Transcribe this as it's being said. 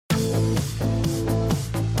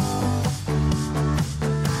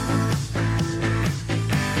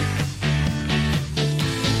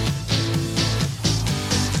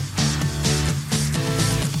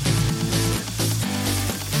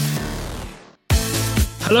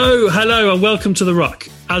Hello, and welcome to The Ruck.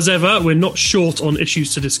 As ever, we're not short on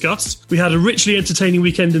issues to discuss. We had a richly entertaining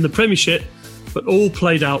weekend in the Premiership, but all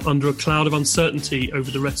played out under a cloud of uncertainty over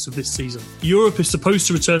the rest of this season. Europe is supposed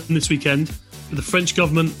to return this weekend, but the French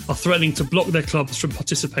government are threatening to block their clubs from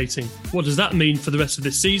participating. What does that mean for the rest of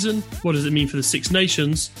this season? What does it mean for the Six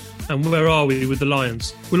Nations? And where are we with the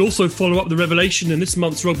Lions? We'll also follow up the revelation in this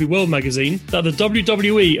month's Rugby World magazine that the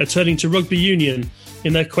WWE are turning to rugby union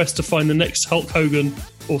in their quest to find the next Hulk Hogan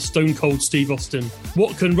or Stone Cold Steve Austin.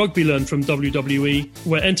 What can rugby learn from WWE,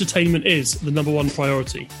 where entertainment is the number one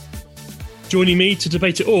priority? Joining me to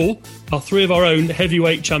debate it all are three of our own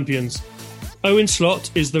heavyweight champions. Owen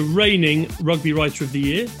Slott is the reigning Rugby Writer of the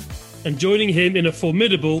Year, and joining him in a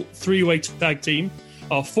formidable three-way tag team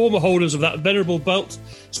are former holders of that venerable belt,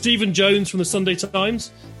 Stephen Jones from the Sunday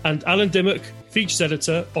Times and Alan Dimmock, features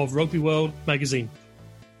editor of Rugby World magazine.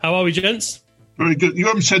 How are we, gents? Very good. You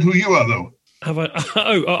haven't said who you are, though. Have I?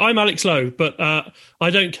 I'm Alex Lowe, but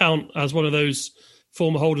I don't count as one of those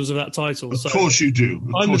former holders of that title. Of course you do.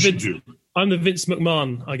 I'm the Vince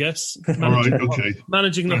McMahon, I guess. All right, okay.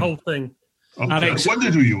 Managing the whole thing. Okay. Alex, I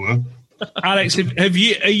wondered who you were. Alex,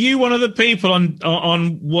 are you one of the people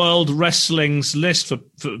on World Wrestling's list for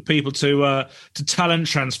people to talent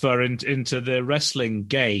transfer into the wrestling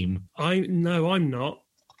game? No, I'm not.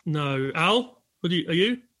 No, Al, are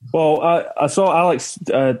you? Well, I saw Alex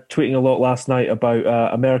tweeting a lot last night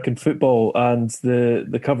about American football and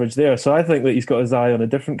the coverage there. So I think that he's got his eye on a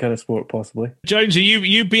different kind of sport, possibly. Jonesy,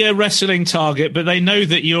 you be a wrestling target, but they know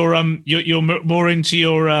that you're more into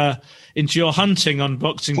your hunting on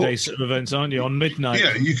Boxing Day sort of events, aren't you? On midnight.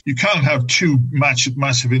 Yeah, you can't have two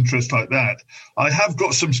massive interests like that. I have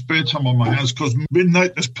got some spare time on my hands because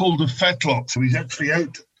Midnight has pulled a fetlock, so he's actually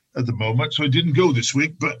out at the moment. So I didn't go this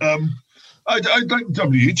week, but. I like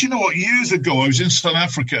W. Do you know what? Years ago, I was in South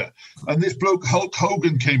Africa, and this bloke Hulk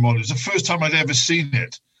Hogan came on. It was the first time I'd ever seen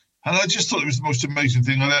it, and I just thought it was the most amazing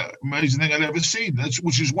thing I'd ever seen.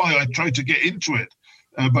 Which is why I tried to get into it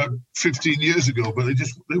about 15 years ago, but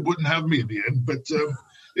they wouldn't have me in the end. But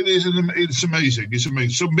it's amazing. It's amazing.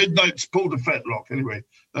 So Midnight's pulled a fetlock. Anyway,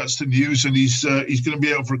 that's the news, and he's going to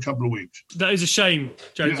be out for a couple of weeks. That is a shame,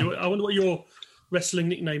 James. Yeah. I wonder what your wrestling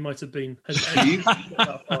nickname might have been.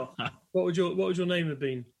 What would your name have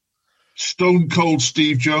been? Stone Cold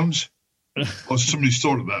Steve Jones. Or somebody's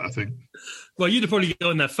thought of that, I think. Well, you'd have probably got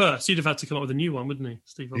in there first. You'd have had to come up with a new one, wouldn't he,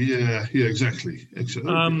 Steve? Yeah, exactly. So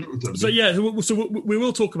we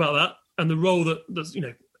will talk about that and the role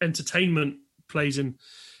that entertainment plays in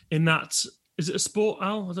that. Is it a sport,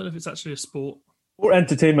 Al? I don't know if it's actually a sport. Or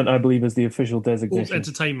entertainment, I believe, is the official designation. Or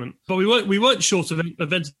entertainment, but we weren't short of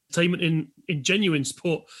entertainment in genuine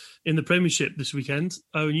sport in the Premiership this weekend.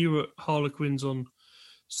 Oh, and you were at Harlequins on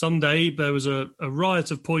Sunday. There was a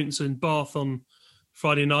riot of points in Bath on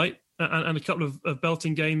Friday night, and a couple of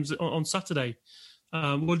belting games on Saturday.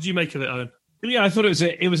 What did you make of it, Owen? Yeah, I thought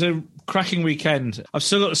it was a cracking weekend. I've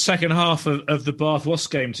still got the second half of the Bath Wasps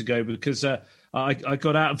game to go because. I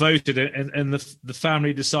got outvoted, and the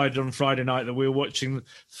family decided on Friday night that we were watching the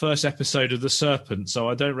first episode of The Serpent. So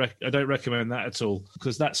I don't recommend that at all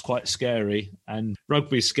because that's quite scary, and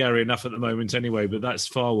rugby's scary enough at the moment anyway. But that's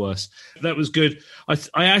far worse. That was good. I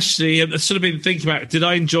actually have sort of been thinking about, did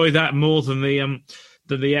I enjoy that more than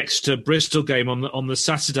the Exeter Bristol game on the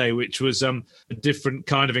Saturday, which was a different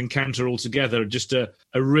kind of encounter altogether, just a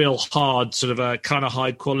real hard sort of a kind of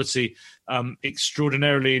high quality.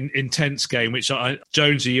 Extraordinarily intense game, which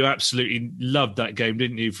Jonesy, you absolutely loved that game,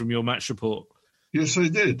 didn't you, from your match report? Yes, I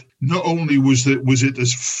did. Not only was it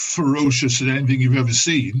as ferocious as anything you've ever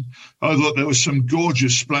seen, I thought there was some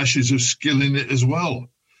gorgeous splashes of skill in it as well.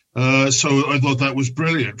 So I thought that was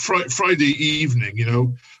brilliant. Friday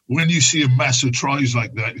evening, when you see a mass of tries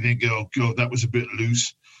like that, you think, oh, God, that was a bit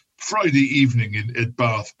loose. Friday evening at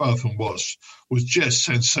Bath and was just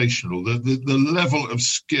sensational. The level of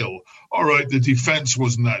skill. All right, the defence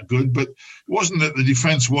wasn't that good, but it wasn't that the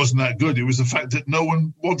defence wasn't that good. It was the fact that no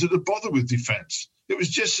one wanted to bother with defence. It was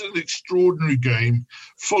just an extraordinary game,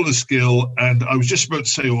 full of skill. And I was just about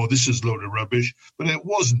to say, oh, this is a load of rubbish, but it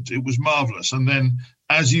wasn't. It was marvellous. And then,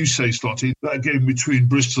 as you say, Slotty, that game between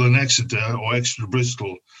Bristol and Exeter, or Exeter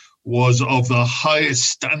Bristol, was of the highest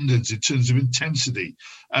standards in terms of intensity.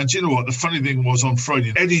 And you know what? The funny thing was on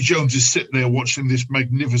Friday, Eddie Jones is sitting there watching this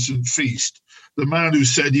magnificent feast. The man who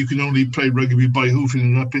said you can only play rugby by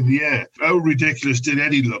hoofing it up in the air. How ridiculous did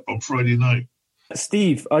Eddie look on Friday night?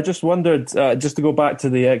 Steve, I just wondered, just to go back to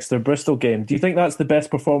the Exeter-Bristol game, do you think that's the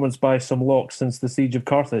best performance by some locks since the Siege of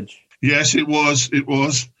Carthage? Yes, it was. It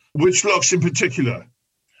was. Which locks in particular?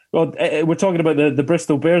 Well, we're talking about the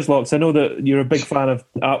Bristol Bears locks. I know that you're a big fan of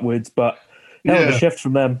Atwood, but Hell of a shift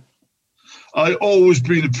from them. I always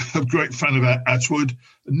been a great fan of Atwood.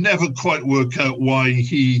 Never quite work out why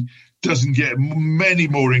he doesn't get many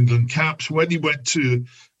more England caps. When he went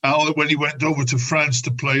over to France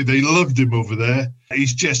to play, they loved him over there.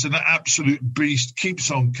 He's just an absolute beast,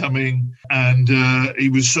 keeps on coming, and he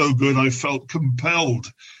was so good I felt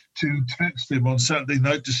compelled to text him on Saturday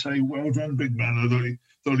night to say, well done, big man. I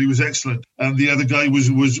thought he was excellent. And the other guy was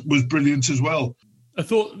brilliant as well. I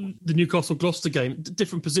thought the Newcastle-Gloucester game,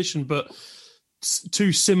 different position, but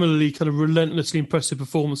two similarly kind of relentlessly impressive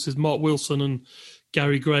performances, Mark Wilson and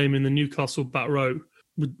Gary Graham in the Newcastle back row,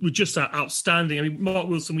 were just outstanding. I mean, Mark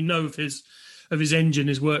Wilson, we know of his engine,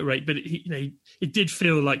 his work rate, but it did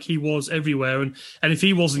feel like he was everywhere. And if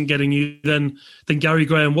he wasn't getting you, then Gary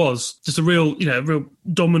Graham was. Just a real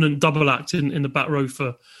dominant double act in the back row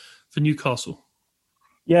for Newcastle.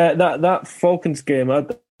 Yeah, that Falcons game,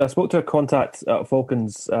 I spoke to a contact at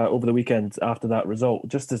Falcons over the weekend after that result,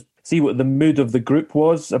 just to see what the mood of the group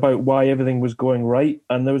was about why everything was going right.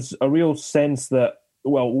 And there was a real sense that,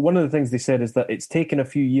 well, one of the things they said is that it's taken a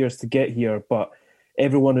few years to get here, but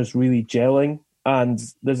everyone is really gelling. And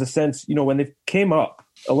there's a sense, when they came up,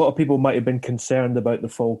 a lot of people might have been concerned about the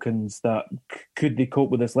Falcons, that could they cope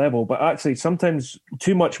with this level? But actually, sometimes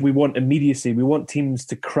too much we want immediacy. We want teams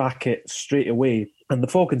to crack it straight away. And the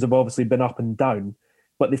Falcons have obviously been up and down,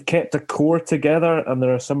 but they've kept a core together, and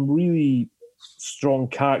there are some really strong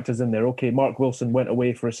characters in there. Okay, Mark Wilson went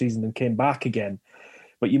away for a season and came back again,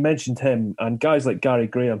 but you mentioned him, and guys like Gary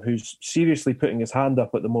Graham, who's seriously putting his hand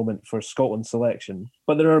up at the moment for Scotland selection.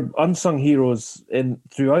 But there are unsung heroes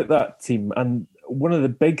throughout that team, and one of the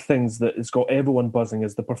big things that has got everyone buzzing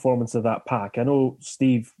is the performance of that pack. I know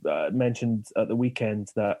Steve mentioned at the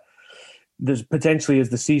weekend that there's potentially, as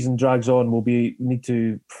the season drags on, we'll need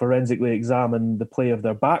to forensically examine the play of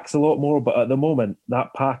their backs a lot more. But at the moment,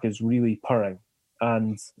 that pack is really purring.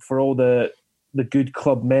 And for all the good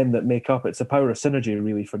club men that make up, it's a power of synergy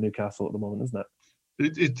really for Newcastle at the moment, isn't it?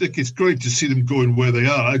 It's great to see them going where they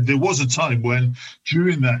are. There was a time when,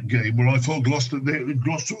 during that game, where I thought Gloucester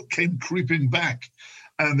came creeping back.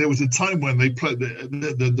 And there was a time when they played,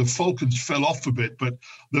 the Falcons fell off a bit, but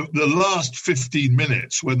the last 15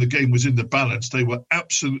 minutes when the game was in the balance, they were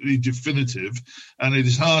absolutely definitive. And it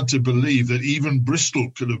is hard to believe that even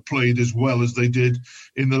Bristol could have played as well as they did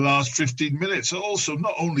in the last 15 minutes. Also,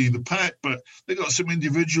 not only the pack, but they got some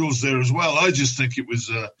individuals there as well. I just think it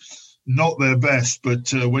was not their best,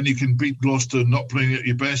 but when you can beat Gloucester not playing at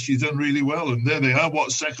your best, you've done really well. And there they are,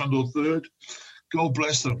 second or third? God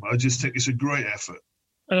bless them. I just think it's a great effort.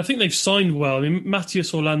 And I think they've signed well. I mean,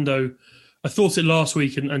 Matthias Orlando, I thought it last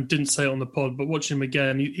week and didn't say it on the pod, but watching him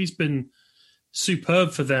again, he's been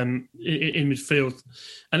superb for them in midfield.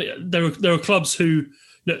 And there are clubs who,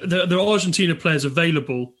 there are Argentina players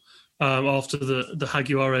available after the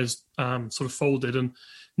Jaguares sort of folded, and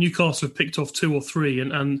Newcastle have picked off 2 or 3,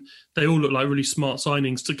 and they all look like really smart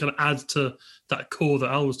signings to kind of add to that core that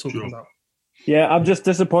Al was talking about. Yeah, I'm just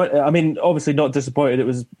disappointed. I mean, obviously not disappointed. It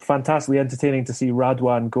was fantastically entertaining to see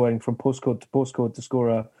Radwan going from postcode to postcode to score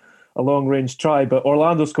a long-range try. But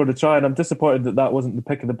Orlando scored a try, and I'm disappointed that wasn't the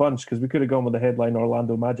pick of the bunch, because we could have gone with the headline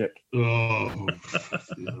Orlando Magic. Oh,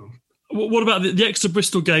 What about the extra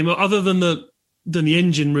Bristol game? Other than the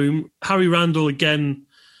engine room, Harry Randall again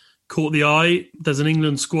caught the eye. There's an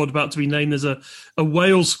England squad about to be named. There's a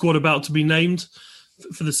Wales squad about to be named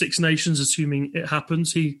for the Six Nations, assuming it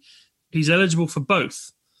happens. He's eligible for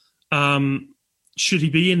both. Should he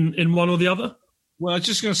be in one or the other? Well, I was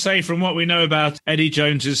just going to say, from what we know about Eddie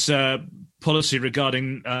Jones's policy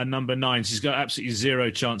regarding number 9s, he's got absolutely zero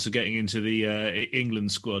chance of getting into the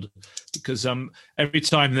England squad, because every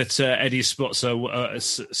time that Eddie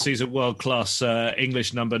sees a world-class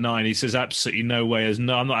English number 9, he says absolutely no way. I'm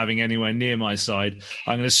not having anywhere near my side.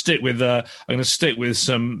 I'm going to stick with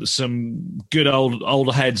some good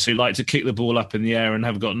old heads who like to kick the ball up in the air and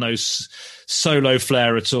have got no solo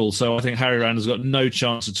flair at all. So I think Harry Randall's got no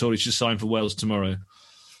chance at all. He should sign for Wales tomorrow.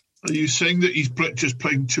 Are you saying that he's just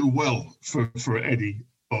playing too well for Eddie,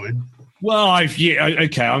 Owen? Well,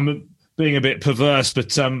 okay, I'm being a bit perverse, but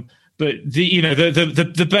the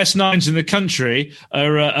best 9s in the country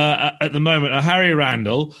are at the moment are Harry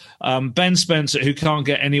Randall, Ben Spencer, who can't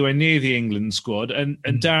get anywhere near the England squad, and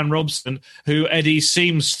Darren Robson, who Eddie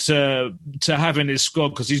seems to have in his squad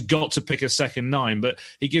because he's got to pick a second 9, but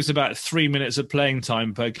he gives about 3 minutes of playing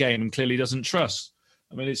time per game and clearly doesn't trust.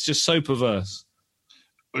 I mean, it's just so perverse.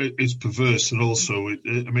 It's perverse, and also,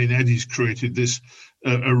 Eddie's created this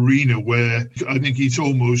arena where I think it's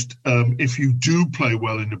almost, if you do play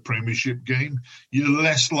well in the Premiership game, you're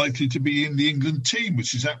less likely to be in the England team,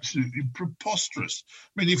 which is absolutely preposterous.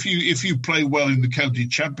 I mean, if you play well in the county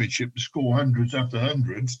championship and score hundreds after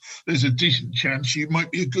hundreds, there's a decent chance you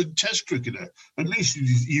might be a good Test cricketer. At least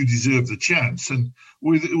you deserve the chance. And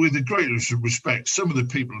with the greatest respect, some of the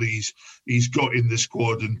people he's got in the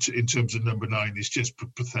squad and in terms of number 9 is just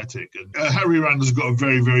pathetic. And Harry Randall's got a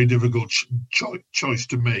very, very difficult choice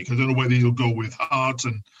to make. I don't know whether he'll go with heart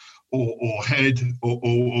or head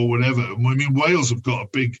or whatever. I mean, Wales have got a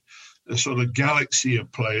big sort of galaxy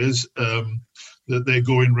of players that they're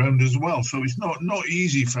going round as well. So it's not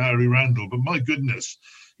easy for Harry Randall, but my goodness,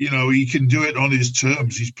 he can do it on his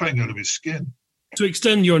terms. He's playing out of his skin. To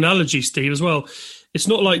extend your analogy, Steve, as well, it's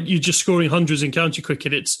not like you're just scoring hundreds in county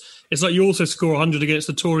cricket. It's like you also score 100 against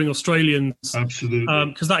the touring Australians. Absolutely.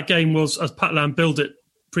 Because that game was, as Pat Lam billed it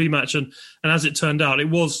pre-match, and as it turned out, it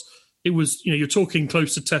was you're talking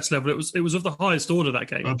close to Test level. It was of the highest order, that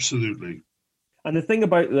game. Absolutely. And the thing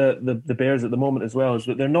about the Bears at the moment as well is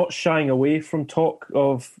that they're not shying away from talk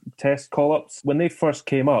of Test call-ups. When they first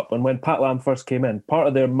came up and when Pat Lam first came in, part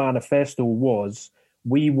of their manifesto was,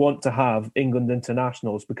 we want to have England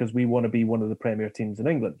internationals because we want to be one of the premier teams in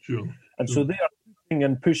England. Sure. And so they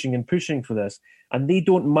are pushing for this. And they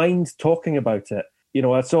don't mind talking about it.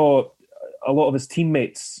 I saw a lot of his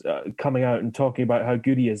teammates coming out and talking about how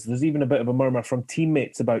good he is. There's even a bit of a murmur from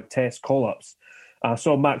teammates about Test call-ups. I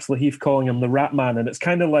saw Max Laheef calling him the Rat Man, and it's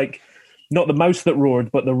kind of like not the mouse that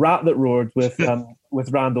roared, but the rat that roared with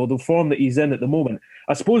Randall, the form that he's in at the moment.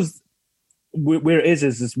 I suppose where it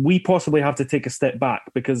is we possibly have to take a step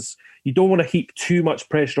back because you don't want to heap too much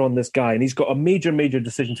pressure on this guy, and he's got a major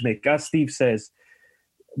decision to make. As Steve says,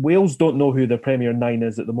 Wales don't know who their Premier 9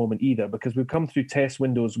 is at the moment either, because we've come through Test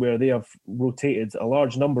windows where they have rotated a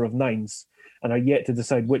large number of 9s and are yet to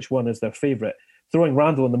decide which one is their favourite. Throwing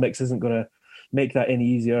Randall in the mix isn't going to make that any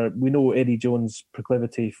easier. We know Eddie Jones'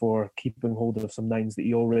 proclivity for keeping hold of some 9s that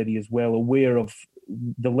he already is well aware of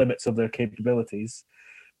the limits of their capabilities.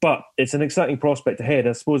 But it's an exciting prospect ahead.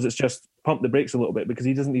 I suppose it's just pump the brakes a little bit because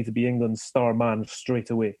he doesn't need to be England's star man straight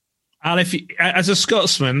away. And as a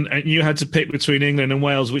Scotsman, and you had to pick between England and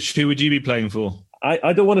Wales, who would you be playing for?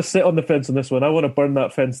 I don't want to sit on the fence on this one. I want to burn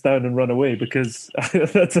that fence down and run away because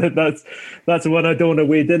that's one I don't want to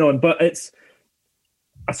wade in on. But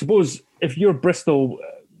I suppose if you're Bristol,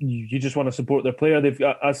 you just want to support their player. They've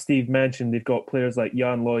got, as Steve mentioned, they've got players like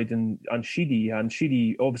Jan Lloyd and Sheedy. And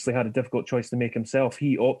Sheedy obviously had a difficult choice to make himself.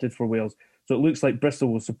 He opted for Wales. So it looks like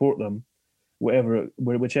Bristol will support them,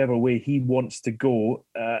 whichever way he wants to go.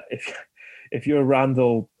 If you're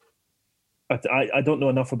Randall, I don't know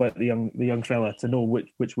enough about the young fella to know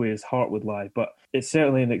which way his heart would lie, but it's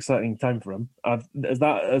certainly an exciting time for him. Is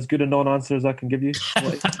that as good a non-answer as I can give you?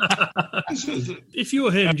 If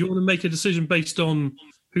you're him, do you want to make a decision based on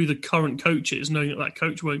who the current coach is, knowing that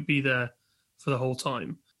coach won't be there for the whole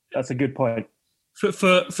time? That's a good point.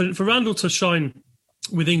 For Randall to shine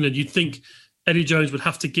with England, you'd think Eddie Jones would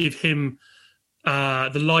have to give him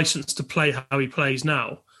the license to play how he plays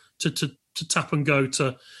now, to tap and go,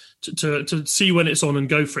 to see when it's on and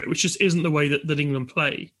go for it, which just isn't the way that England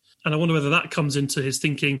play. And I wonder whether that comes into his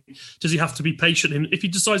thinking. Does he have to be patient? If he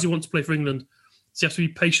decides he wants to play for England, does he have to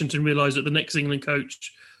be patient and realise that the next England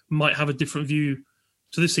coach might have a different view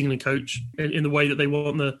to this England coach in the way that they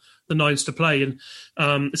want the 9s to play? And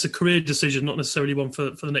it's a career decision, not necessarily one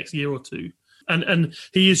for the next year or two. And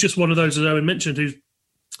he is just one of those, as Owen mentioned, who's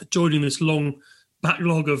joining this long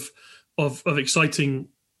backlog of exciting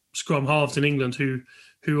scrum halves in England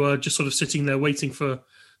who are just sort of sitting there waiting for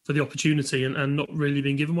the opportunity and not really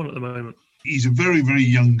being given one at the moment. He's a very, very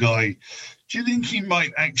young guy. Do you think he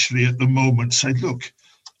might actually at the moment say, look,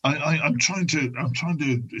 I'm trying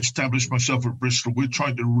to establish myself at Bristol. We're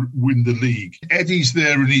trying to win the league. Eddie's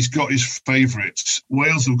there and he's got his favourites.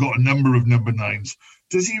 Wales have got a number of number 9s.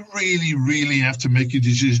 Does he really, really have to make a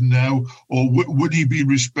decision now? Or would he be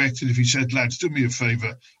respected if he said, lads, do me a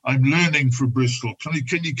favour. I'm learning for Bristol.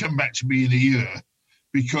 Can you come back to me in a year?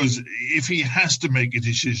 Because if he has to make a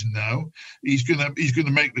decision now, he's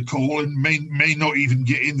gonna make the call and may not even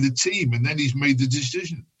get in the team, and then he's made the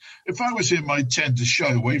decision. If I was him, I'd tend to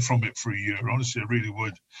shy away from it for a year. Honestly, I really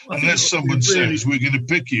would. Unless someone says we're going to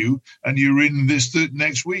pick you and you're in this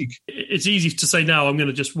next week. It's easy to say now, I'm going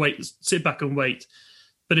to just wait, sit back and wait.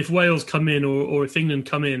 But if Wales come in or if England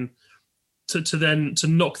come in to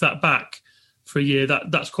knock that back for a year,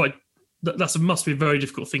 that must be a very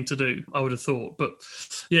difficult thing to do, I would have thought. But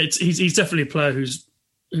yeah, he's definitely a player who's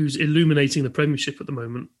illuminating the Premiership at the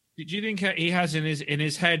moment. Do you think he has in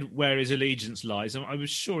his head where his allegiance lies? I was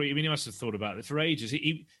sure. I mean, he must have thought about it for ages.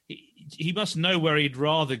 He must know where he'd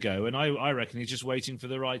rather go, and I reckon he's just waiting for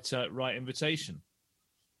the right invitation.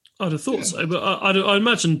 I'd have thought so, but I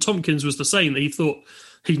imagine Tompkins was the same. That he thought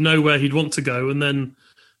he'd know where he'd want to go, and then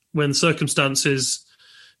when circumstances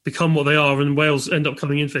become what they are, and Wales end up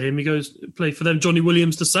coming in for him, he goes play for them. Johnny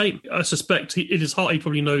Williams the same. I suspect in his heart he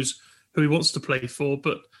probably knows who he wants to play for,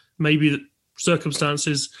 but maybe the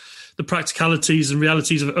circumstances, the practicalities and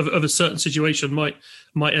realities of a certain situation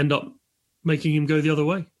might end up making him go the other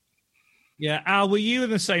way. Yeah, Al, were you in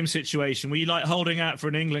the same situation? Were you like holding out for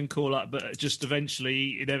an England call-up, but just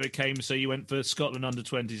eventually it never came, so you went for Scotland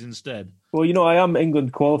under-20s instead? Well, I am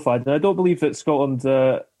England qualified, and I don't believe that Scotland.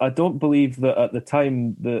 I don't believe that at the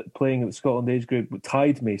time that playing at the Scotland age group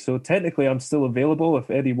tied me. So technically, I'm still available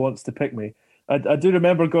if Eddie wants to pick me. I do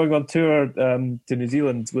remember going on tour to New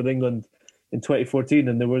Zealand with England in 2014,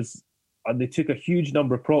 and they took a huge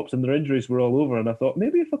number of props, and their injuries were all over. And I thought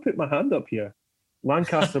maybe if I put my hand up here,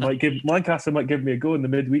 Lancaster might give me a go in the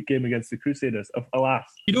midweek game against the Crusaders. Alas,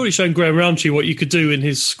 you'd already shown Graham Rowntree what you could do in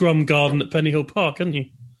his scrum garden at Pennyhill Park, hadn't you?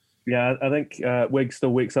 Yeah, I think Wiggs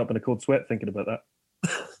still wakes up in a cold sweat thinking about that.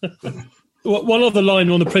 One other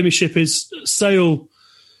line on the Premiership is Sale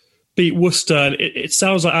beat Worcester. And it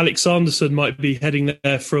sounds like Alex Sanderson might be heading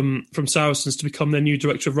there from Saracens to become their new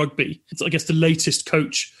director of rugby. It's, I guess, the latest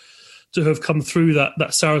coach to have come through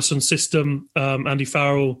that Saracen system. Andy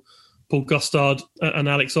Farrell, Paul Gustard, and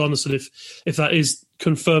Alex Sanderson. If that is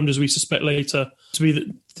confirmed, as we suspect later, to be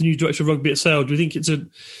the new director of rugby at Sale, do you think it's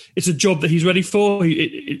a job that he's ready for?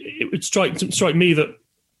 It would strike me that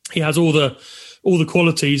he has all the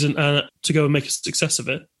qualities and to go and make a success of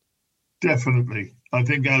it. Definitely. I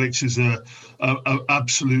think Alex is a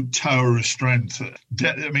absolute tower of strength.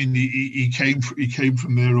 I mean, he came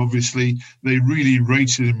from there. Obviously, they really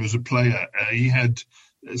rated him as a player. He had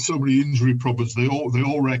so many injury problems. They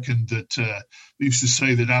all reckoned that they used to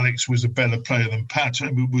say that Alex was a better player than Pat,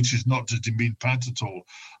 which is not to demean Pat at all.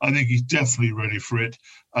 I think he's definitely ready for it.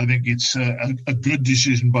 I think it's a good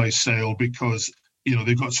decision by Sale because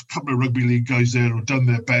they've got a couple of rugby league guys there who've done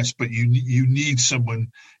their best, but you need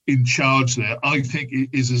someone in charge there. I think it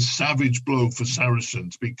is a savage blow for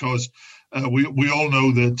Saracens because we all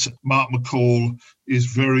know that Mark McCall is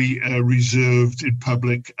very reserved in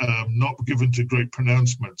public, not given to great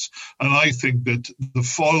pronouncements. And I think that the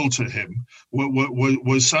foil to him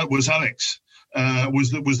was Alex. Was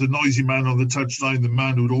the noisy man on the touchline, the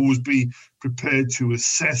man who would always be prepared to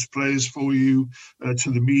assess players for you, to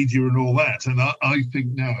the media and all that. And I think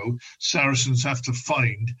now Saracens have to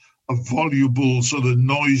find a voluble sort of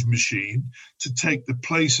noise machine to take the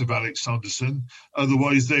place of Alex Sanderson.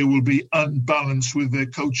 Otherwise, they will be unbalanced with their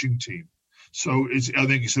coaching team. So I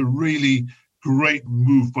think it's a really great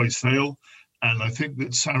move by Sale. And I think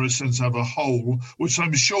that Saracens have a hole, which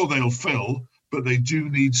I'm sure they'll fill, but they do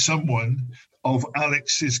need someone of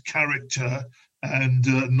Alex's character and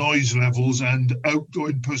noise levels and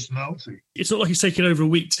outgoing personality. It's not like he's taking over a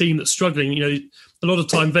weak team that's struggling. A lot of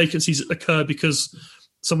time vacancies occur because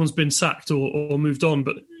someone's been sacked or moved on,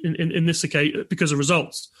 but in this occasion, because of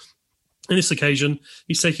results. In this occasion,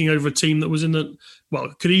 he's taking over a team that was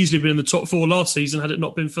could easily have been in the top four last season had it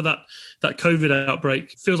not been for that COVID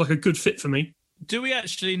outbreak. Feels like a good fit for me. Do we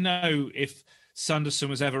actually know if Sanderson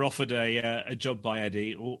was ever offered a job by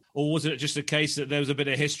Eddie, or was it just a case that there was a bit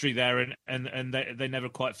of history there and they never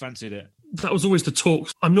quite fancied it? That was always the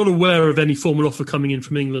talk. I'm not aware of any formal offer coming in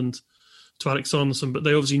from England to Alex Sanderson, but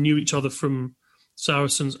they obviously knew each other from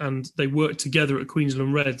Saracens and they worked together at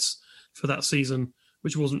Queensland Reds for that season,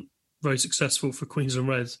 which wasn't very successful for Queensland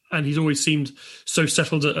Reds. And he's always seemed so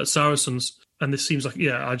settled at Saracens. And this seems like,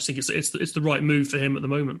 I just think it's the right move for him at the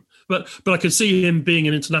moment. But I could see him being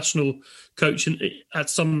an international coach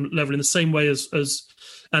at some level in the same way as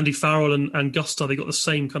Andy Farrell and Gustard. They got the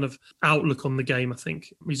same kind of outlook on the game, I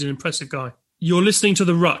think. He's an impressive guy. You're listening to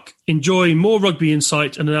The Ruck. Enjoy more rugby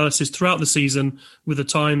insight and analysis throughout the season with The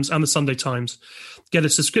Times and The Sunday Times. Get a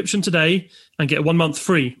subscription today and get 1 month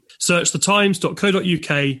free. Search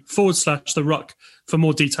thetimes.co.uk/The Ruck for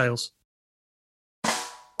more details.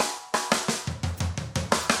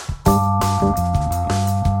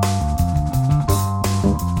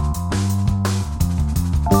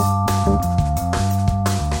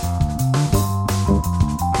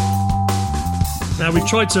 Now, we've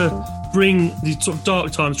tried to bring these sort of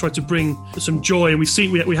dark times, tried to bring some joy, and we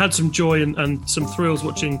had some joy and some thrills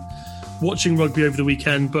watching rugby over the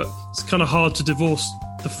weekend, but it's kind of hard to divorce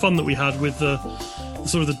the fun that we had with the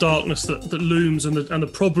sort of the darkness that looms and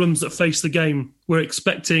the problems that face the game. We're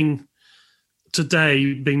expecting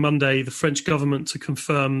today, being Monday, the French government to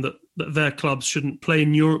confirm that their clubs shouldn't play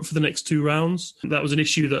in Europe for the next 2 rounds. That was an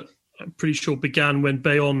issue that I'm pretty sure began when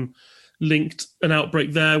Bayonne linked an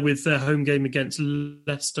outbreak there with their home game against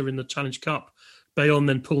Leicester in the Challenge Cup. Bayonne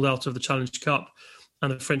then pulled out of the Challenge Cup,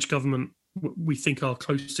 and the French government, we think, are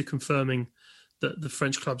close to confirming that the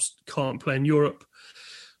French clubs can't play in Europe.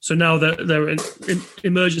 So now they're in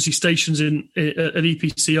emergency stations at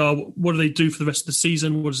EPCR. What do they do for the rest of the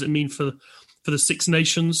season? What does it mean for the Six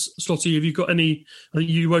Nations? Slotty, have you got any? I think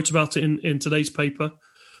you wrote about it in today's paper.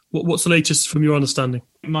 What's the latest from your understanding?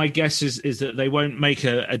 My guess is that they won't make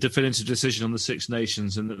a definitive decision on the Six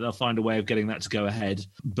Nations, and that they'll find a way of getting that to go ahead.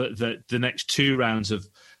 But that the next 2 rounds of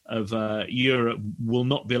Europe will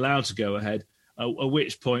not be allowed to go ahead. At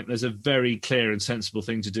which point there's a very clear and sensible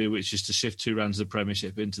thing to do, which is to shift 2 rounds of the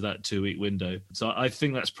Premiership into that 2-week window. So I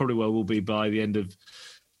think that's probably where we'll be by the end of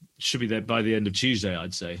Tuesday,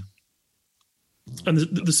 I'd say. And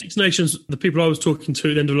the Six Nations, the people I was talking to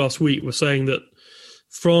at the end of last week were saying that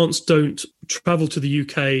France don't travel to the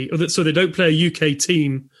UK, so they don't play a UK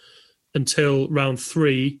team until round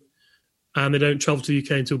 3, and they don't travel to the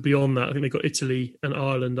UK until beyond that. I think they've got Italy and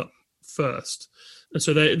Ireland up first. And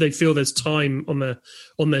so they feel there's time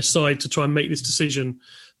on their side to try and make this decision.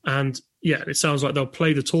 And yeah, it sounds like they'll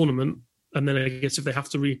play the tournament. And then I guess if they have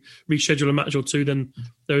to reschedule a match or 2, then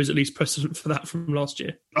there is at least precedent for that from last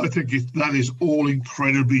year. I think that is all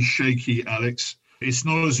incredibly shaky, Alex. It's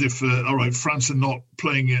not as if, all right, France are not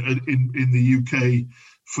playing in the UK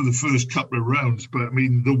for the first couple of rounds. But I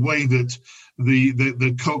mean, the way that the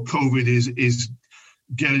COVID is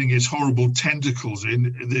getting its horrible tentacles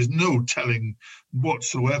in, there's no telling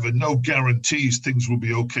whatsoever, no guarantees things will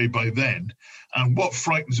be okay by then. And what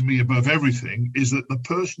frightens me above everything is that the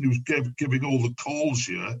person who's giving all the calls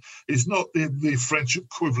here is not the French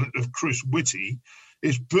equivalent of Chris Whitty,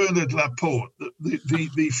 it's Bernard Laporte,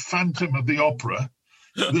 the phantom of the opera,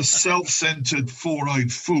 the self-centered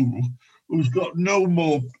four-eyed fool who's got no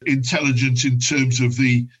more intelligence in terms of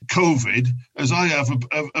the COVID as I have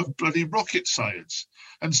of bloody rocket science.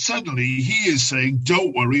 And suddenly he is saying,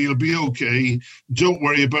 don't worry, it'll be okay. Don't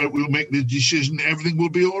worry about it. We'll make the decision. Everything will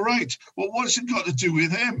be all right. Well, what's it got to do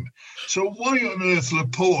with him? So why on earth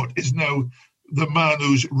Laporte is now the man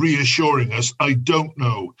who's reassuring us? I don't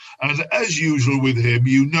know. And as usual with him,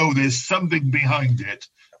 you know there's something behind it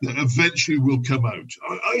that eventually will come out.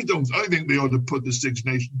 I think they ought to put the Six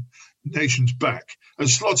Nations back.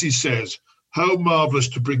 As Slotty says, how marvellous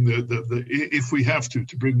to bring the if we have to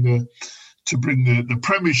bring the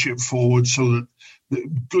Premiership forward so that,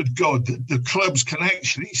 good God, the clubs can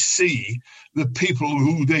actually see the people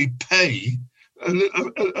who they pay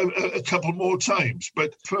a couple more times.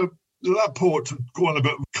 But for Laporte to go on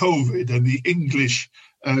about COVID and the English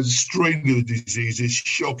strain of the disease is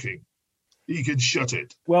shocking. He can shut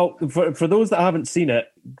it. Well, for those that haven't seen it,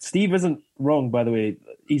 Steve isn't wrong, by the way.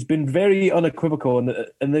 He's been very unequivocal.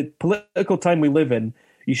 In the political time we live in,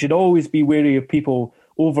 you should always be wary of people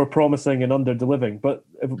over-promising and under-delivering. But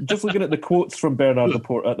just looking at the quotes from Bernard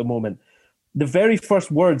Laporte at the moment, the very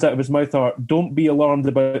first words out of his mouth are, don't be alarmed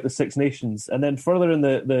about the Six Nations. And then further in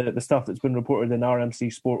the stuff that's been reported in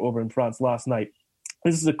RMC Sport over in France last night,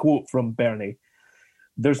 this is a quote from Bernie.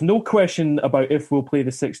 There's no question about if we'll play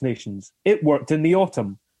the Six Nations. It worked in the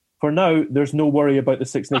autumn. For now, there's no worry about the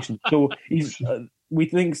Six Nations. So we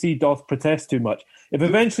think he doth protest too much. If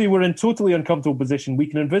eventually we're in totally uncomfortable position, we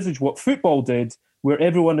can envisage what football did, where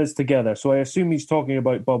everyone is together. So I assume he's talking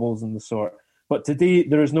about bubbles and the sort. But today,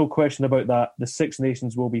 there is no question about that. The Six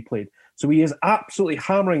Nations will be played. So he is absolutely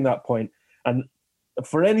hammering that point. And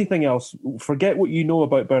for anything else, forget what you know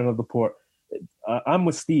about Bernard Laporte. I'm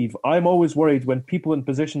with Steve. I'm always worried when people in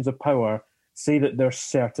positions of power say that they're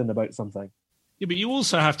certain about something. Yeah, but you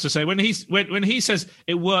also have to say, when he says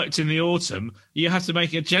it worked in the autumn, you have to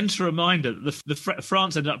make a gentle reminder that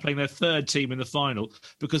France ended up playing their third team in the final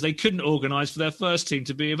because they couldn't organise for their first team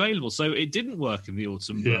to be available. So it didn't work in the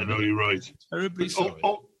autumn. Yeah, no, you're right. Terribly sorry.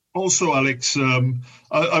 Also, Alex, I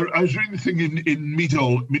was reading a thing in Midi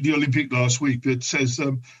Olympique last week that says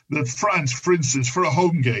that France, for instance, for a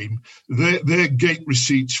home game, their gate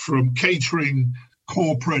receipts from catering,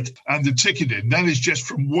 corporate and the ticketing, that is just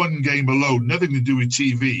from one game alone, nothing to do with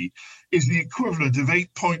TV, is the equivalent of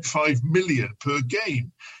 8.5 million per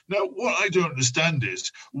game. Now, what I don't understand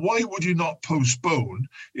is, why would you not postpone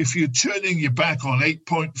if you're turning your back on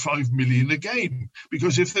 8.5 million a game?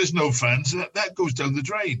 Because if there's no fans, that goes down the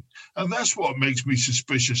drain. And that's what makes me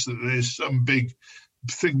suspicious that there's some big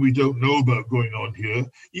thing we don't know about going on here.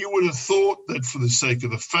 You would have thought that for the sake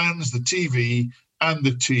of the fans, the TV, and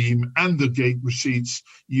the team and the gate receipts,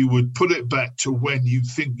 you would put it back to when you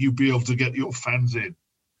think you'd be able to get your fans in.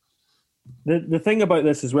 The thing about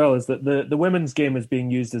this as well is that the women's game is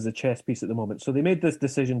being used as a chess piece at the moment. So they made this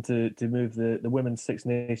decision to move the women's Six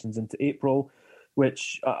Nations into April,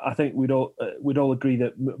 which I think we'd all agree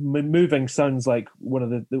that moving sounds like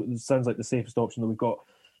the safest option that we've got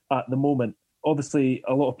at the moment. Obviously,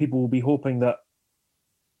 a lot of people will be hoping that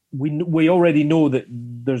we already know that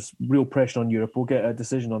there's real pressure on Europe. We'll get a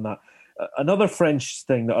decision on that. Another French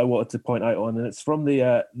thing that I wanted to point out on, and it's from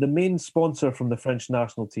the main sponsor from the French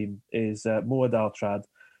national team is Moed Altrad,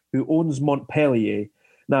 who owns Montpellier.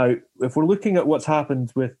 Now, if we're looking at what's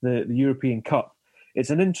happened with the European Cup,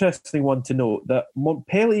 it's an interesting one to note that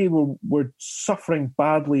Montpellier were suffering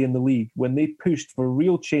badly in the league when they pushed for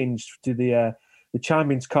real change to the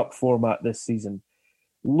Champions Cup format this season.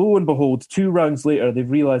 Lo and behold, 2 rounds later, they've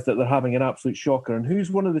realised that they're having an absolute shocker. And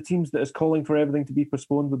who's one of the teams that is calling for everything to be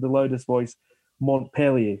postponed with the loudest voice?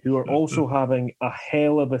 Montpellier, who are also having a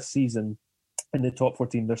hell of a season in the top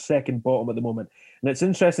 14. They're second bottom at the moment. And it's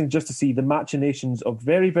interesting just to see the machinations of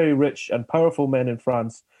very, very rich and powerful men in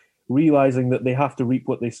France realising that they have to reap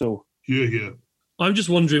what they sow. Yeah. I'm just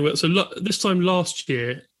wondering, so this time last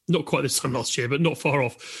year, not quite this time last year, but not far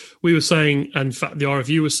off, we were saying, and in fact the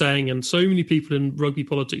RFU was saying, and so many people in rugby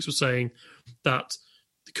politics were saying that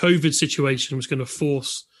the COVID situation was going to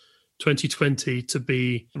force 2020 to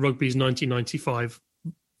be rugby's 1995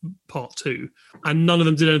 part 2, and none of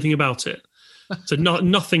them did anything about it. So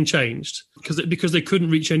nothing changed because they couldn't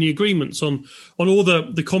reach any agreements on all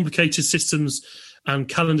the complicated systems and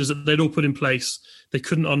calendars that they'd all put in place. They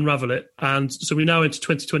couldn't unravel it. And so we're now into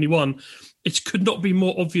 2021. It could not be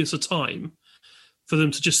more obvious a time for them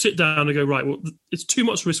to just sit down and go, right, well, it's too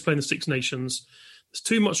much risk playing the Six Nations. There's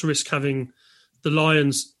too much risk having the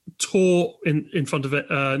Lions tour in front of it,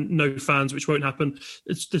 no fans, which won't happen.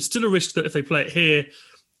 There's still a risk that if they play it here,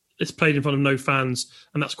 it's played in front of no fans.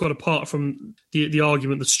 And that's quite apart from the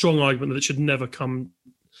argument, the strong argument that it should never come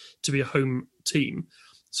to be a home team.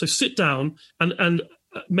 So sit down and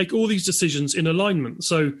make all these decisions in alignment.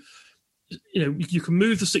 So, you can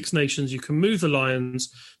move the Six Nations, you can move the Lions,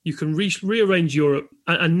 you can rearrange Europe.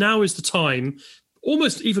 And now is the time,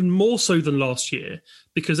 almost even more so than last year,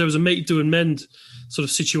 because there was a make, do and mend sort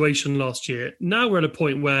of situation last year. Now we're at a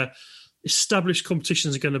point where established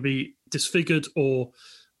competitions are going to be disfigured or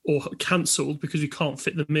cancelled because we can't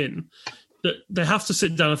fit them in. That they have to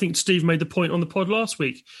sit down. I think Steve made the point on the pod last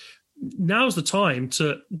week. Now's the time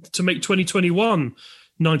to make 2021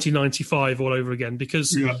 1995 all over again,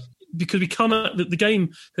 because we cannot, the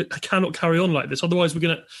game cannot carry on like this. Otherwise, we're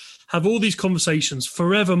going to have all these conversations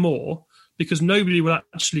forevermore because nobody will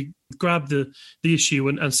actually grab the issue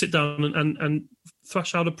and sit down and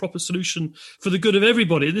thrash out a proper solution for the good of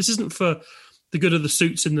everybody. This isn't for the good of the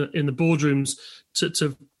suits in the boardrooms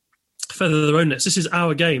to feather their own nest. This is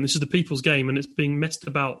our game. This is the people's game, and it's being messed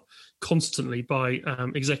about constantly by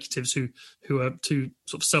executives who are too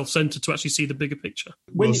sort of self-centered to actually see the bigger picture.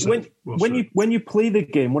 When you play the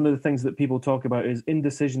game, one of the things that people talk about is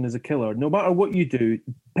indecision is a killer. No matter what you do,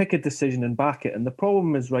 pick a decision and back it. And the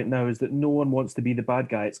problem is right now is that no one wants to be the bad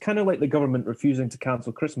guy. It's kind of like the government refusing to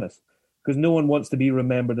cancel Christmas because no one wants to be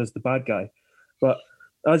remembered as the bad guy. But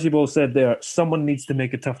as you've all said there, someone needs to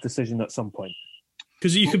make a tough decision at some point.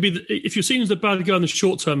 Because you could be, if you're seen as the bad guy in the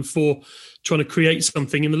short term for trying to create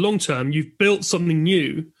something, in the long term, you've built something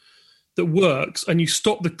new that works, and you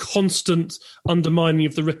stop the constant undermining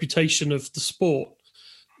of the reputation of the sport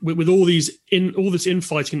with all this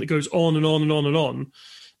infighting that goes on and on and on and on.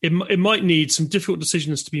 It might need some difficult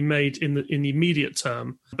decisions to be made in the immediate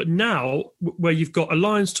term. But now, where you've got a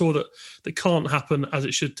Lions tour that can't happen as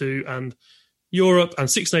it should do, and Europe and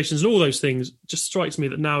Six Nations and all those things, just strikes me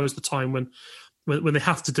that now is the time when they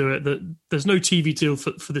have to do it, that there's no TV deal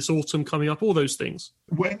for this autumn coming up, all those things.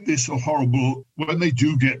 When they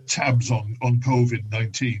do get tabs on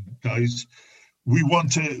COVID-19, guys,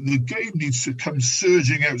 the game needs to come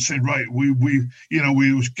surging out saying, right, we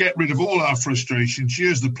get rid of all our frustrations.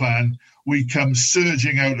 Here's the plan. We come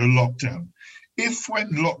surging out of lockdown. If when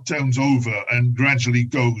lockdown's over and gradually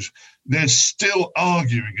goes, they're still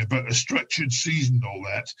arguing about a structured season and all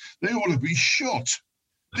that, they ought to be shot.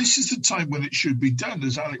 This is the time when it should be done,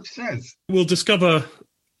 as Alex says. We'll discover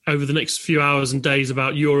over the next few hours and days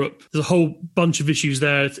about Europe. There's a whole bunch of issues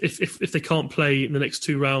there. If they can't play in the next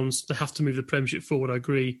 2 rounds, they have to move the Premiership forward, I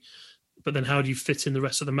agree. But then how do you fit in the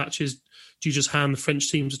rest of the matches? Do you just hand the French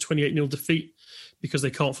teams a 28-0 defeat because they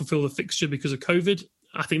can't fulfil the fixture because of COVID?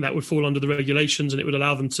 I think that would fall under the regulations, and it would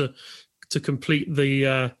allow them to complete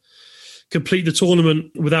the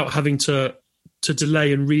tournament without having to to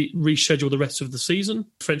delay and reschedule the rest of the season.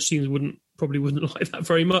 French teams probably wouldn't like that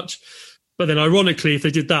very much. But then, ironically, if they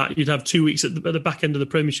did that, you'd have 2 weeks at the back end of the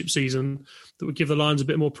Premiership season that would give the Lions a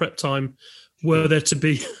bit more prep time. Were there to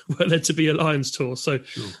be a Lions tour? So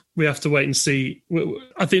we have to wait and see.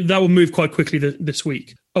 I think that will move quite quickly this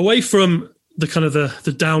week. Away from the kind of the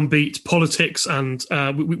downbeat politics, and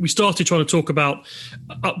we started trying to talk about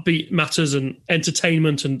upbeat matters and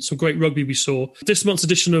entertainment and some great rugby we saw. This month's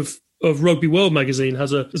edition of Rugby World magazine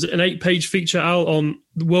has an 8-page feature out on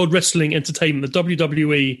the World Wrestling Entertainment, the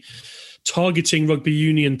WWE, targeting rugby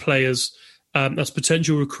union players as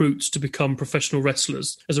potential recruits to become professional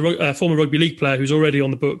wrestlers. As a former rugby league player who's already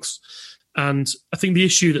on the books, and I think the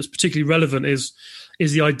issue that's particularly relevant is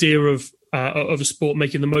the idea of a sport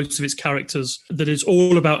making the most of its characters, that is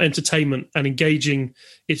all about entertainment and engaging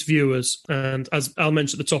its viewers. And as Al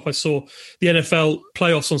mentioned at the top, I saw the NFL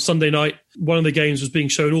playoffs on Sunday night. One of the games was being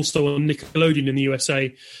shown also on Nickelodeon in the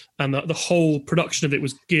USA, and the whole production of it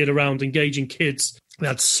was geared around engaging kids. They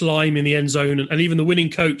had slime in the end zone, and even the winning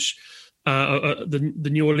coach, the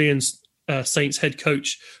New Orleans Saints head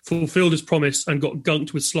coach, fulfilled his promise and got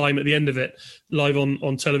gunked with slime at the end of it, live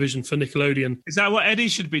on television for Nickelodeon. Is that what Eddie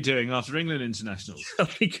should be doing after England internationals? I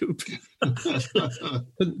think it would be.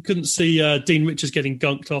 couldn't see Dean Richards getting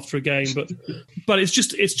gunked after a game, but it's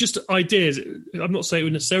just ideas. I'm not saying it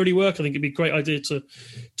would necessarily work. I think it'd be a great idea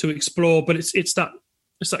to explore, but it's that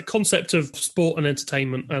concept of sport and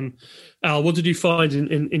entertainment. And Al, what did you find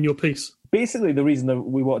in your piece? Basically, the reason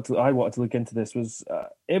that I wanted to look into this was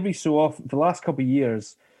every so often, for the last couple of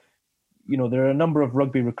years, there are a number of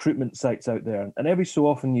rugby recruitment sites out there, and every so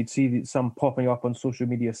often you'd see some popping up on social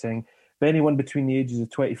media saying, if anyone between the ages of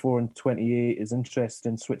 24 and 28 is interested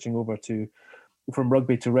in switching over from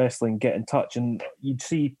rugby to wrestling, get in touch. And you'd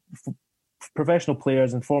see professional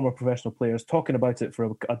players and former professional players talking about it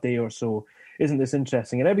for a day or so. Isn't this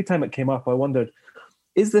interesting? And every time it came up, I wondered,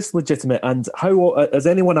 is this legitimate? And how has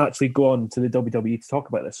anyone actually gone to the WWE to talk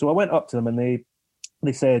about this? So I went up to them and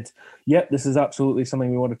they said, yep, this is absolutely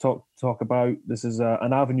something we want to talk about. This is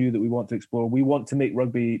an avenue that we want to explore. We want to make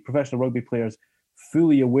professional rugby players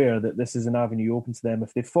fully aware that this is an avenue open to them.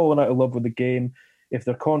 If they've fallen out of love with the game, if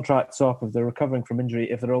their contract's up, if they're recovering from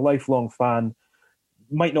injury, if they're a lifelong fan,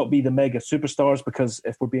 might not be the mega superstars, because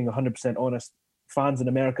if we're being 100% honest, fans in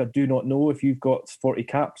America do not know if you've got 40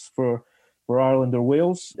 caps for Ireland or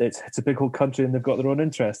Wales. It's a big old country and they've got their own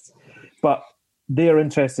interests. But they are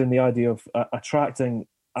interested in the idea of attracting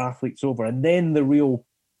athletes over. And then the real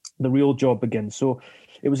job begins. So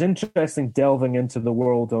it was interesting delving into the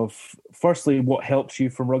world of, firstly, what helps you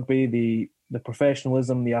from rugby, the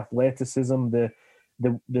professionalism, the athleticism,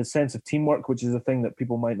 the sense of teamwork, which is a thing that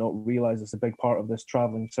people might not realise is a big part of this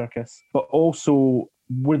travelling circus, but also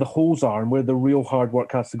where the holes are and where the real hard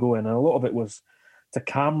work has to go in. And a lot of it was to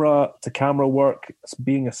camera work,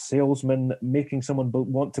 being a salesman, making someone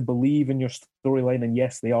want to believe in your storyline. And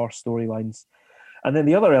yes, they are storylines. And then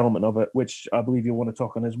the other element of it, which I believe you'll want to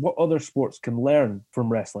talk on, is what other sports can learn from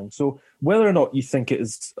wrestling. So whether or not you think it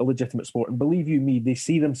is a legitimate sport, and believe you me, they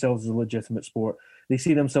see themselves as a legitimate sport. They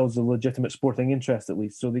see themselves as a legitimate sporting interest, at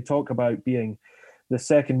least. So they talk about being the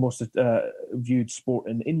second most viewed sport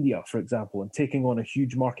in India, for example, and taking on a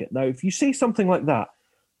huge market. Now, if you say something like that,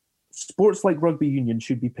 sports like rugby union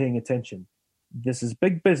should be paying attention. This is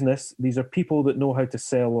big business. These are people that know how to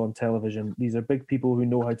sell on television. These are big people who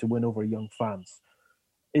know how to win over young fans.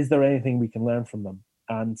 Is there anything we can learn from them?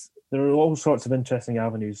 And there are all sorts of interesting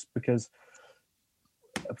avenues, because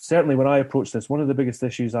certainly when I approach this, one of the biggest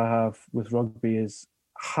issues I have with rugby is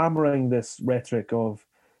hammering this rhetoric of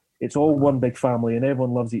it's all one big family and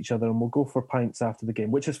everyone loves each other and we'll go for pints after the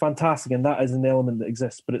game, which is fantastic, and that is an element that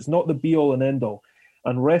exists, but it's not the be-all and end-all.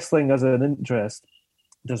 And wrestling as an interest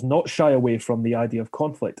does not shy away from the idea of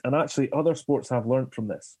conflict. And actually other sports have learned from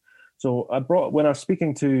this. So when I was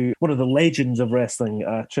speaking to one of the legends of wrestling,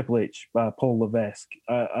 Triple H, Paul Levesque,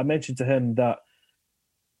 I mentioned to him that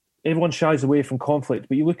everyone shies away from conflict,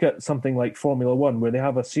 but you look at something like Formula One, where they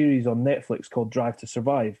have a series on Netflix called Drive to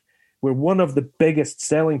Survive, where one of the biggest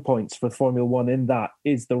selling points for Formula One in that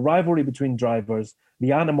is the rivalry between drivers,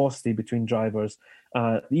 the animosity between drivers,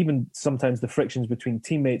 even sometimes the frictions between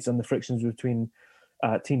teammates and the frictions between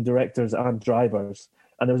team directors and drivers.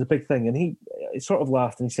 And there was a big thing. And he sort of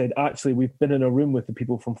laughed and he said, actually, we've been in a room with the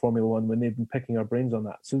people from Formula One when they've been picking our brains on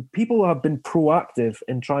that. So people have been proactive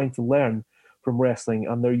in trying to learn from wrestling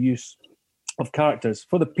and their use of characters.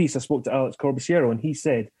 For the piece, I spoke to Alex Corbisiero, and he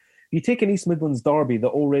said, you take an East Midlands derby that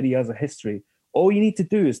already has a history, all you need to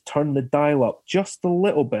do is turn the dial up just a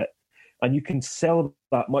little bit, and you can sell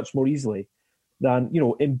that much more easily. than,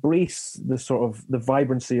 embrace the sort of the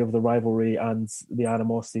vibrancy of the rivalry and the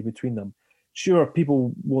animosity between them. Sure,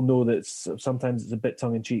 people will know that sometimes it's a bit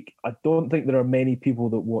tongue-in-cheek. I don't think there are many people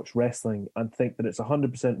that watch wrestling and think that it's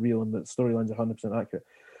 100% real and that the storyline's 100% accurate.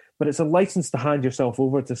 But it's a license to hand yourself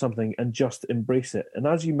over to something and just embrace it. And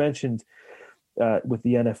as you mentioned with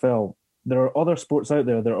the NFL, there are other sports out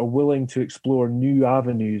there that are willing to explore new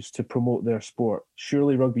avenues to promote their sport.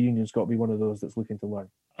 Surely rugby union's got to be one of those that's looking to learn.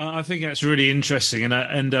 I think that's really interesting, and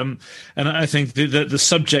I think that the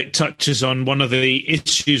subject touches on one of the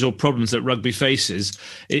issues or problems that rugby faces,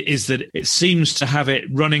 is that it seems to have it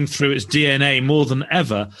running through its DNA more than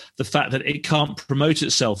ever, the fact that it can't promote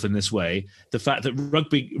itself in this way, the fact that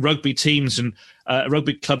rugby teams and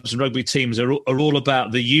rugby clubs and rugby teams are all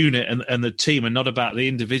about the unit and the team and not about the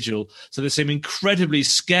individual. So they seem incredibly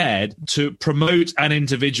scared to promote an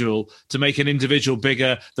individual, to make an individual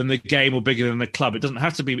bigger than the game or bigger than the club. It doesn't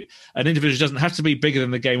have to be, an individual doesn't have to be bigger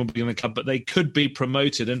than the game or bigger than the club, but they could be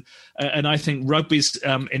promoted. And I think rugby's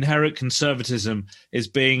inherent conservatism is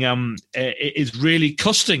being is really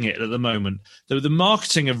costing it at the moment. The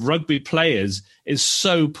marketing of rugby players is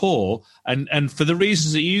so poor, and for the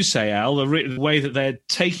reasons that you say, Al, the way that they're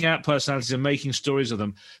taking out personalities and making stories of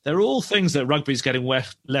them, they're all things that rugby's getting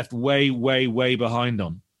left way, way, way behind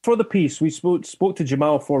on. For the piece, we spoke to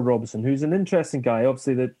Jamal Ford-Robinson, who's an interesting guy,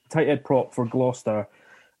 obviously the tight head prop for Gloucester.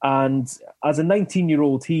 And as a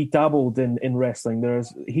 19-year-old, he dabbled in wrestling.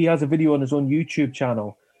 He has a video on his own YouTube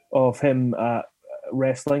channel of him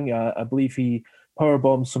wrestling. I believe he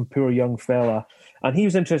powerbombed some poor young fella. And he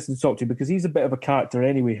was interested to talk to you because he's a bit of a character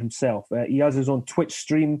anyway himself. He has his own Twitch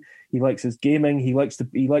stream. He likes his gaming. He likes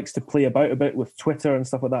to play about a bit with Twitter and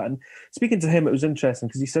stuff like that. And speaking to him, it was interesting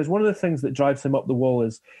because he says one of the things that drives him up the wall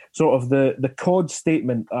is sort of the COD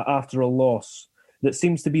statement after a loss that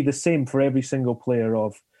seems to be the same for every single player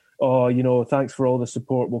of, oh, thanks for all the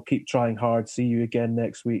support. We'll keep trying hard. See you again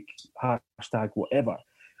next week. Hashtag whatever.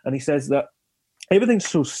 And he says that everything's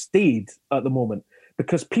so staid at the moment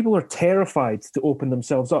because people are terrified to open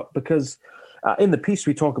themselves up because in the piece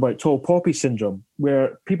we talk about tall poppy syndrome,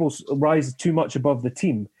 where people rise too much above the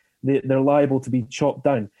team. They're liable to be chopped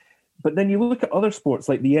down. But then you look at other sports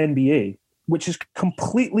like the NBA, which is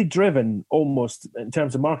completely driven almost in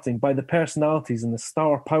terms of marketing by the personalities and the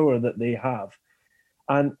star power that they have.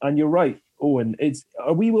 And you're right, Owen,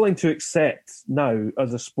 are we willing to accept now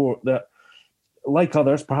as a sport that, like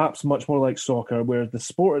others, perhaps much more like soccer, where the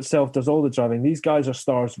sport itself does all the driving, these guys are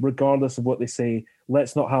stars regardless of what they say,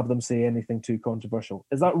 let's not have them say anything too controversial?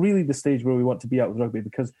 Is that really the stage where we want to be at with rugby?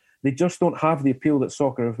 Because they just don't have the appeal that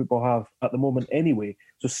soccer and football have at the moment anyway.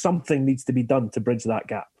 So something needs to be done to bridge that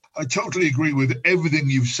gap. I totally agree with everything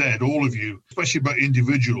you've said, all of you, especially about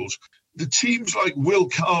individuals. The teams like Will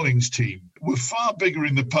Carling's team were far bigger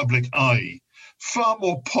in the public eye, far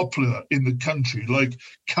more popular in the country, like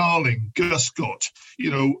Carling, Guscott,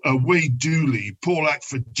 Wade Dooley, Paul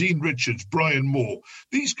Ackford, Dean Richards, Brian Moore.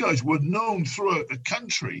 These guys were known throughout the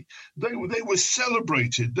country. They were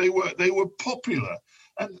celebrated. They were popular.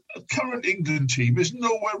 And a current England team is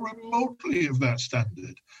nowhere remotely of that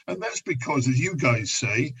standard. And that's because, as you guys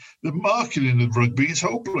say, the marketing of rugby is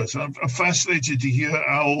hopeless. I'm fascinated to hear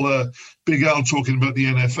Big Al talking about the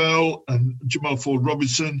NFL and Jamal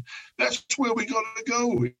Ford-Robinson. That's where we got to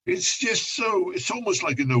go. It's just it's almost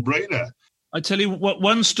like a no-brainer. I tell you what,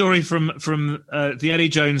 one story from the Eddie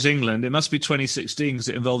Jones England, it must be 2016 because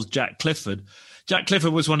it involves Jack Clifford. Jack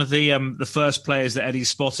Clifford was one of the first players that Eddie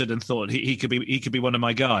spotted and thought he could be one of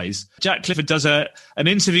my guys. Jack Clifford does an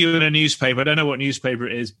interview in a newspaper. I don't know what newspaper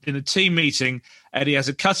it is. In a team meeting, Eddie has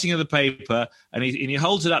a cutting of the paper and he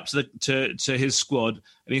holds it up to his squad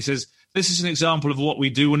and he says, "This is an example of what we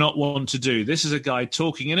do not want to do. This is a guy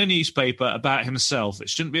talking in a newspaper about himself. It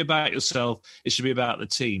shouldn't be about yourself. It should be about the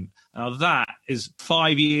team." Now that is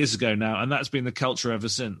 5 years ago now, and that's been the culture ever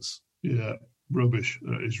since. Yeah. Rubbish.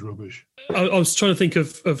 That is rubbish. I was trying to think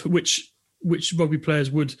of which rugby players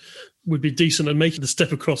would be decent and making the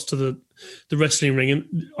step across to the wrestling ring,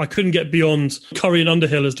 and I couldn't get beyond Curry and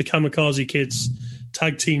Underhill as the Kamikaze Kids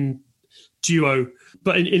tag team duo.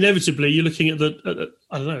 But inevitably, you're looking at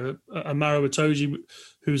a Maro Itoje,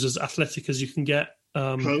 who's as athletic as you can get.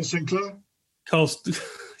 Carl Sinclair. Carl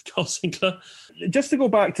Sinclair. Just to go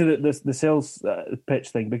back to the sales pitch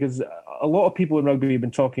thing, because a lot of people in rugby have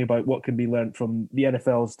been talking about what can be learnt from the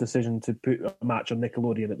NFL's decision to put a match on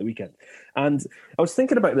Nickelodeon at the weekend. And I was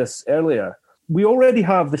thinking about this earlier. We already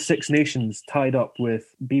have the Six Nations tied up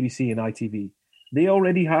with BBC and ITV. They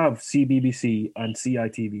already have CBBC and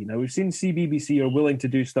CITV. Now, we've seen CBBC are willing to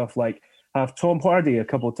do stuff like have actor Tom Hardy a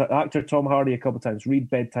couple of times read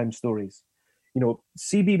bedtime stories.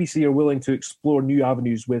 CBBC are willing to explore new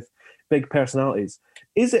avenues with big personalities.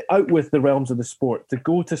 Is it out with the realms of the sport to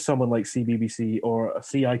go to someone like CBBC or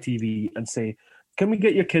CITV and say, can we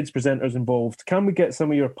get your kids presenters involved? Can we get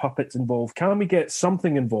some of your puppets involved? Can we get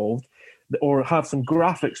something involved or have some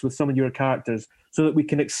graphics with some of your characters so that we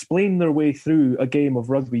can explain their way through a game of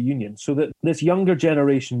rugby union so that this younger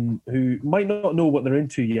generation who might not know what they're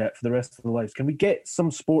into yet for the rest of their lives, can we get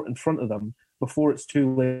some sport in front of them before it's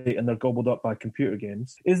too late and they're gobbled up by computer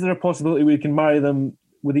games? Is there a possibility we can marry them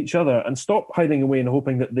with each other and stop hiding away and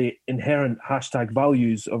hoping that the inherent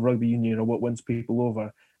 #values of rugby union are what wins people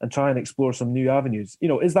over and try and explore some new avenues?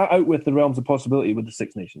 Is that out with the realms of possibility with the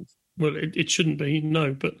Six Nations? Well, it shouldn't be,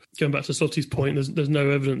 no. But going back to Sotti's point, there's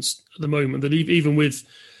no evidence at the moment that even with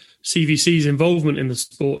CVC's involvement in the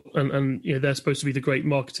sport, and they're supposed to be the great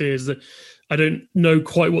marketeers, that I don't know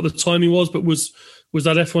quite what the timing was, but was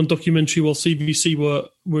that F1 documentary while CVC were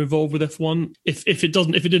involved with F1? If it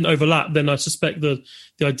didn't overlap, then I suspect the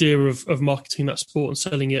idea of marketing that sport and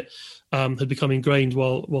selling it had become ingrained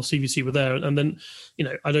while CVC were there. And then,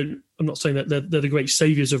 I'm not saying that they're the great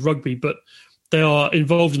saviours of rugby, but they are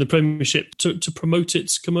involved in the Premiership to promote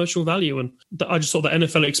its commercial value. And I just thought that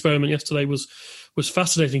NFL experiment yesterday was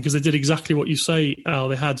fascinating because they did exactly what you say, Al.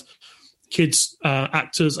 They had kids,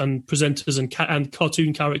 actors and presenters and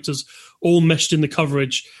cartoon characters all meshed in the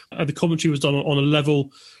coverage. The commentary was done on a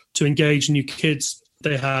level to engage new kids.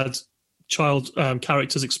 They had child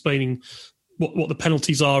characters explaining what the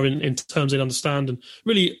penalties are in terms they understand and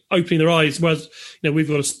really opening their eyes. Whereas, we've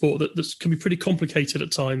got a sport that can be pretty complicated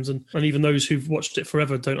at times, and even those who've watched it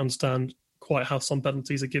forever don't understand quite how some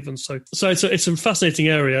penalties are given. So it's a fascinating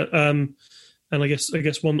area, and I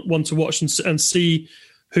guess one to watch and see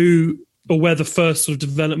who or where the first sort of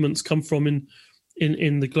developments come from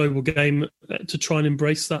in the global game to try and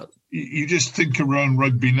embrace that. You just think around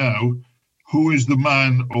rugby now, who is the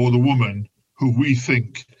man or the woman who we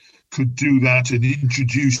think could do that and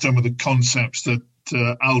introduce some of the concepts that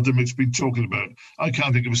Al Dimmock's been talking about? I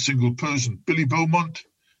can't think of a single person. Billy Beaumont,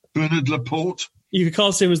 Bernard Laporte. You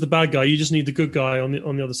can't see him as the bad guy. You just need the good guy on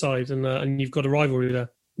the other side, and you've got a rivalry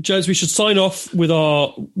there. Jez, we should sign off with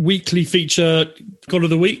our weekly feature, God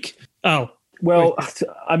of the Week. Al. Well,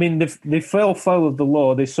 I mean, they fell foul of the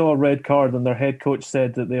law. They saw a red card, and their head coach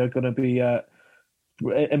said that they are going to be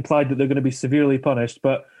implied that they're going to be severely punished.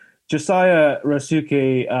 But Josiah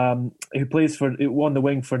Rasuke, who won the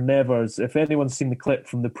wing for Nevers. If anyone's seen the clip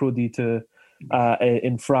from the Pro D2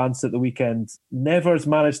 in France at the weekend, Nevers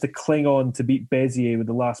managed to cling on to beat Béziers with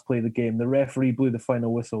the last play of the game. The referee blew the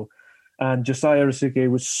final whistle. And Josiah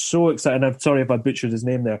Rasuke was so excited. I'm sorry if I butchered his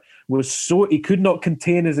name there. He could not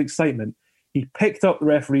contain his excitement. He picked up the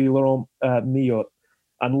referee Laurent Millot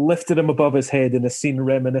and lifted him above his head in a scene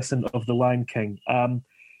reminiscent of The Lion King.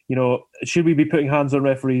 Should we be putting hands on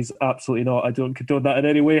referees? Absolutely not. I don't condone that in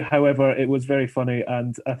any way. However, it was very funny,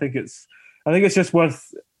 and I think it's just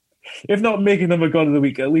worth, if not making them a God of the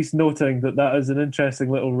Week, at least noting that is an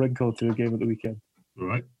interesting little wrinkle to a game of the weekend.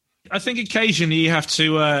 Right. I think occasionally you have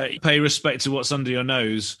to pay respect to what's under your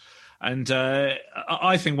nose. And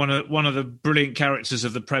I think one of the brilliant characters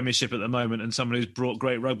of the Premiership at the moment, and someone who's brought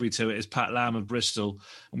great rugby to it, is Pat Lam of Bristol,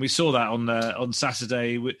 and we saw that on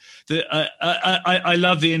Saturday. I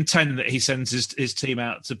love the intent that he sends his team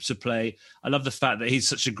out to play. I love the fact that he's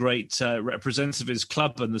such a great representative of his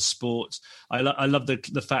club and the sport. I love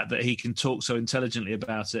the fact that he can talk so intelligently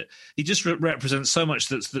about it. He just represents so much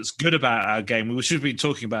that's good about our game. We should have been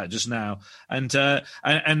talking about it just now, and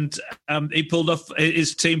he pulled off.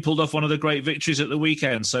 His team pulled off one of the great victories at the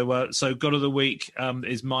weekend. So God of the Week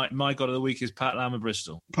is my God of the Week is Pat Lam of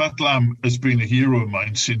Bristol. Pat Lam has been a hero of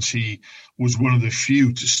mine since he was one of the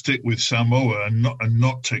few to stick with Samoa and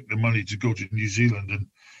not take the money to go to New Zealand. And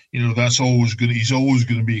he's always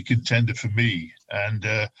going to be a contender for me. And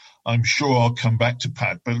I'm sure I'll come back to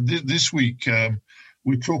Pat. But this week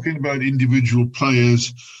we're talking about individual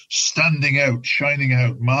players standing out, shining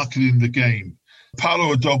out, marketing the game.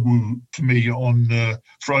 Paolo Odogwu, for me, on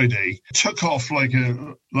Friday, took off like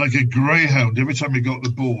a greyhound every time he got the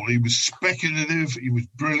ball. He was speculative, he was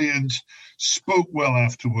brilliant, spoke well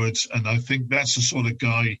afterwards, and I think that's the sort of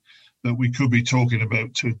guy that we could be talking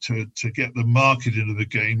about to get the marketing of the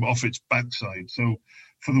game off its backside. So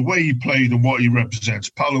for the way he played and what he represents,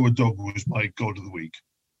 Paolo Odogwu is my God of the Week.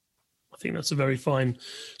 I think that's a very fine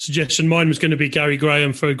suggestion. Mine was going to be Gary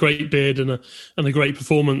Graham for a great beard and a great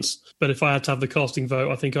performance. But if I had to have the casting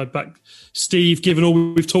vote, I think I'd back Steve, given all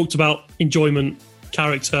we've talked about, enjoyment,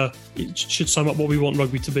 character. It should sum up what we want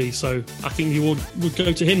rugby to be. So I think the award would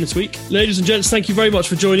go to him this week. Ladies and gents, thank you very much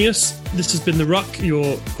for joining us. This has been The Ruck,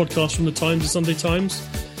 your podcast from the Times, the Sunday Times.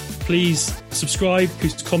 Please subscribe,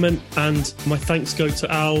 please comment, and my thanks go to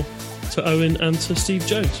Al, to Owen, and to Steve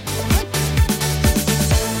Jones.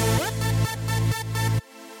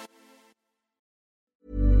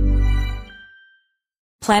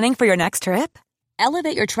 Planning for your next trip?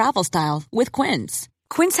 Elevate your travel style with Quince.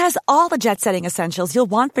 Quince has all the jet-setting essentials you'll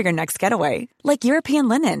want for your next getaway, like European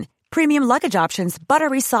linen, premium luggage options,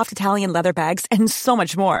 buttery soft Italian leather bags, and so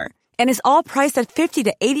much more. And is all priced at 50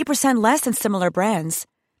 to 80% less than similar brands.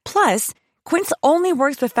 Plus, Quince only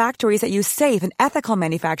works with factories that use safe and ethical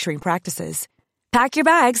manufacturing practices. Pack your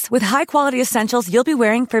bags with high-quality essentials you'll be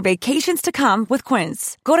wearing for vacations to come with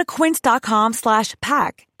Quince. Go to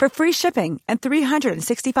quince.com/pack for free shipping and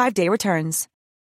 365-day returns.